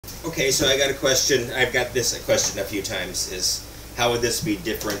Okay, so I got a question. I've got this question a few times. Is how would this be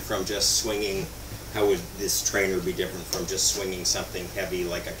different from just swinging? How would this trainer be different from just swinging something heavy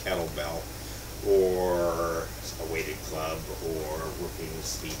like a kettlebell, or a weighted club, or working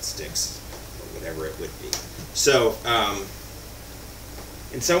speed sticks, or whatever it would be? So,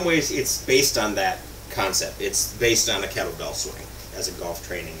 in some ways, it's based on that concept. It's based on a kettlebell swing as a golf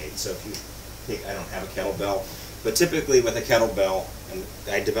training aid. So if you think, I don't have a kettlebell, but typically with a kettlebell, and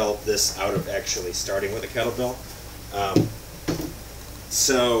I developed this out of actually starting with a kettlebell.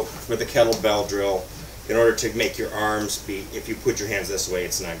 So with a kettlebell drill, in order to make your arms be, if you put your hands this way,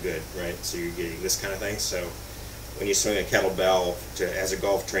 it's not good, right? So you're getting this kind of thing. So when you swing a kettlebell as a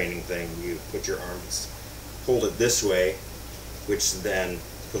golf training thing, you put your arms, hold it this way, which then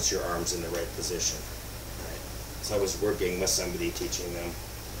puts your arms in the right position. Right? So I was working with somebody teaching them,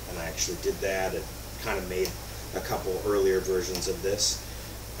 and I actually did that. It kind of made a couple earlier versions of this.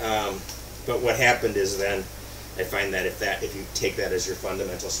 But what happened is then I find that if you take that as your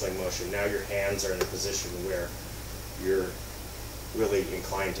fundamental swing motion, now your hands are in a position where you're really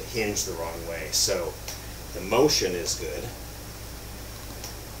inclined to hinge the wrong way. So the motion is good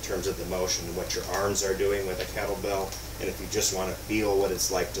in terms of the motion, what your arms are doing with a kettlebell. And if you just want to feel what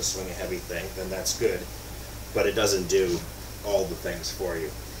it's like to swing a heavy thing, then that's good. But it doesn't do all the things for you.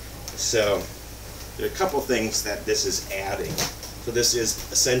 So there are a couple things that this is adding. So this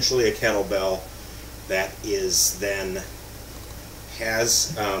is essentially a kettlebell that is then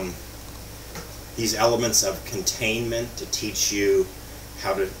has these elements of containment to teach you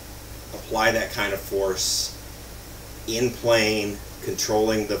how to apply that kind of force in plane,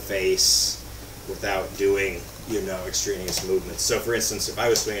 controlling the face without doing, extraneous movements. So for instance, if I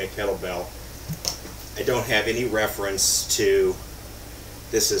was swinging a kettlebell, I don't have any reference to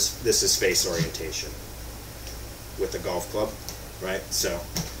this is face orientation with a golf club, right? So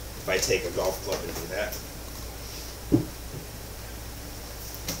if I take a golf club and do that,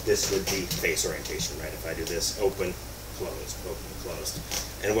 this would be face orientation, right? If I do this, open, closed, open, closed.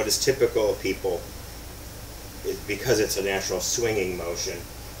 And what is typical of people, because it's a natural swinging motion,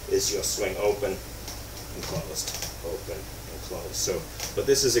 is you'll swing open and closed, open and closed. So what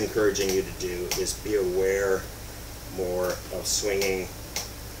this is encouraging you to do is be aware more of swinging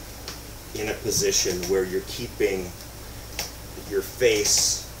in a position where you're keeping your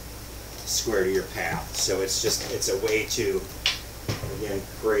face square to your path. So it's a way to, again,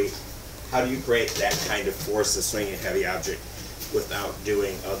 how do you create that kind of force of swinging a heavy object without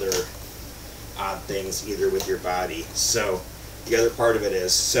doing other odd things either with your body. So the other part of it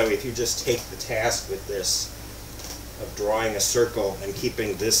is, so if you just take the task with this of drawing a circle and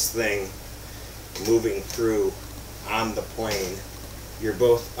keeping this thing moving through on the plane, you're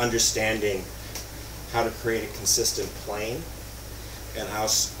both understanding how to create a consistent plane and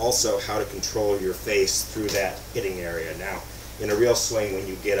also how to control your face through that hitting area. Now, in a real swing, when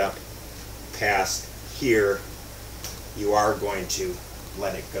you get up past here, you are going to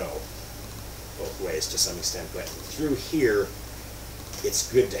let it go both ways to some extent, but through here,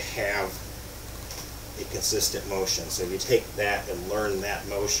 it's good to have a consistent motion. So if you take that and learn that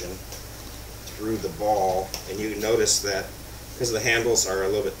motion through the ball, and you notice that because the handles are a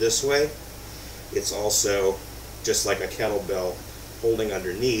little bit this way, it's also just like a kettlebell holding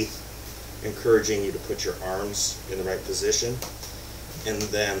underneath, encouraging you to put your arms in the right position. And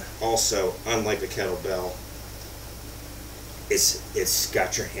then also, unlike a kettlebell, it's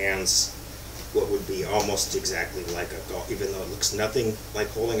got your hands what would be almost exactly like a golf, even though it looks nothing like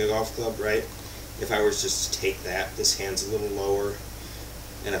holding a golf club, right? If I was just to take that, this hand's a little lower,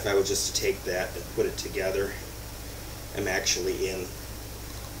 and if I were just to take that and put it together, I'm actually in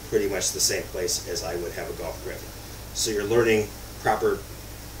pretty much the same place as I would have a golf grip. So you're learning proper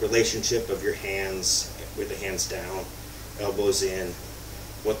relationship of your hands, with the hands down, elbows in,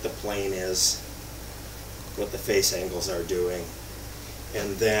 what the plane is, what the face angles are doing.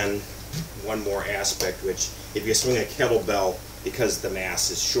 And then one more aspect, which if you swing a kettlebell, because the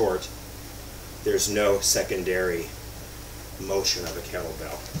mass is short, there's no secondary motion of a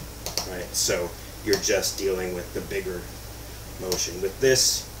kettlebell, right? So you're just dealing with the bigger motion. With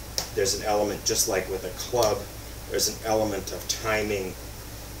this, there's an element, just like with a club, there's an element of timing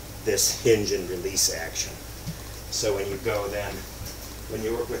this hinge and release action. So when you go then, when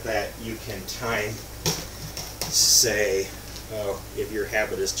you work with that, you can time, say, if your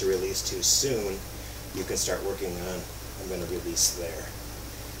habit is to release too soon, you can start working on, I'm going to release there.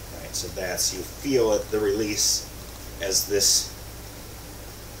 Right, so that's, you feel it, the release as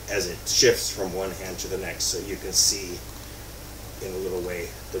it shifts from one hand to the next, so you can see in a little way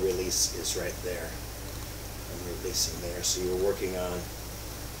the release is right there. I'm releasing there, so you're working on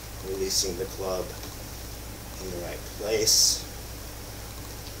releasing the club in the right place,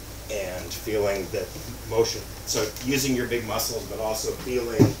 and feeling the motion. So using your big muscles, but also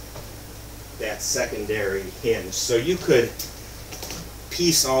feeling that secondary hinge. So you could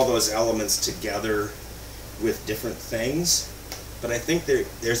piece all those elements together with different things, but I think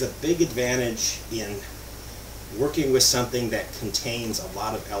there's a big advantage in working with something that contains a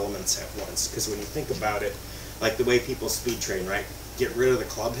lot of elements at once. Because when you think about it, like the way people speed train, right? Get rid of the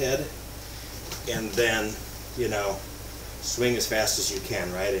club head, and then, you know, swing as fast as you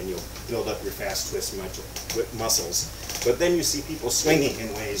can, right? And you'll build up your fast twist muscles. But then you see people swinging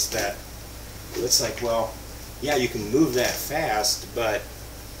in ways that it's like, well, yeah, you can move that fast, but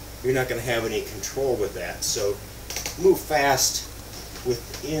you're not going to have any control with that. So move fast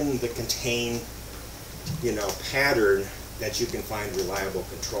within the contained, you know, pattern that you can find reliable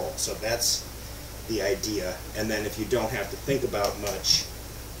control. So that's the idea. And then if you don't have to think about much,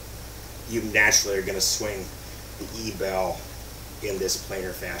 you naturally are going to swing the E-bell in this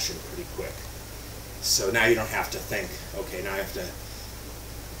planar fashion pretty quick. So now you don't have to think, okay, now I have to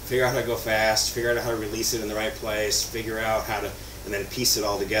figure out how to go fast, figure out how to release it in the right place, figure out how to, and then piece it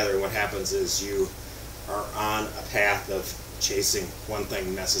all together. And what happens is you are on a path of chasing one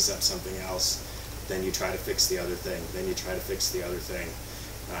thing, messes up something else, then you try to fix the other thing, then you try to fix the other thing.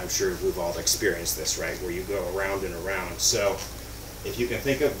 I'm sure we've all experienced this, right, where you go around and around. So if you can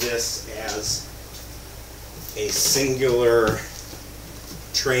think of this as a singular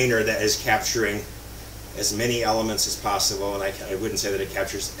trainer that is capturing as many elements as possible, and I wouldn't say that it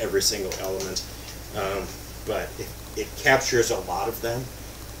captures every single element, but it captures a lot of them,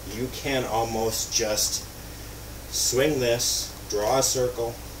 you can almost just swing this, draw a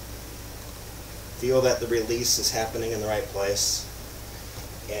circle, feel that the release is happening in the right place,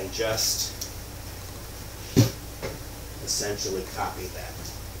 and just essentially copy that.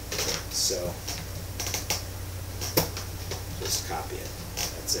 So just copy it.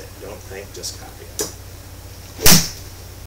 That's it. Don't think, just copy it.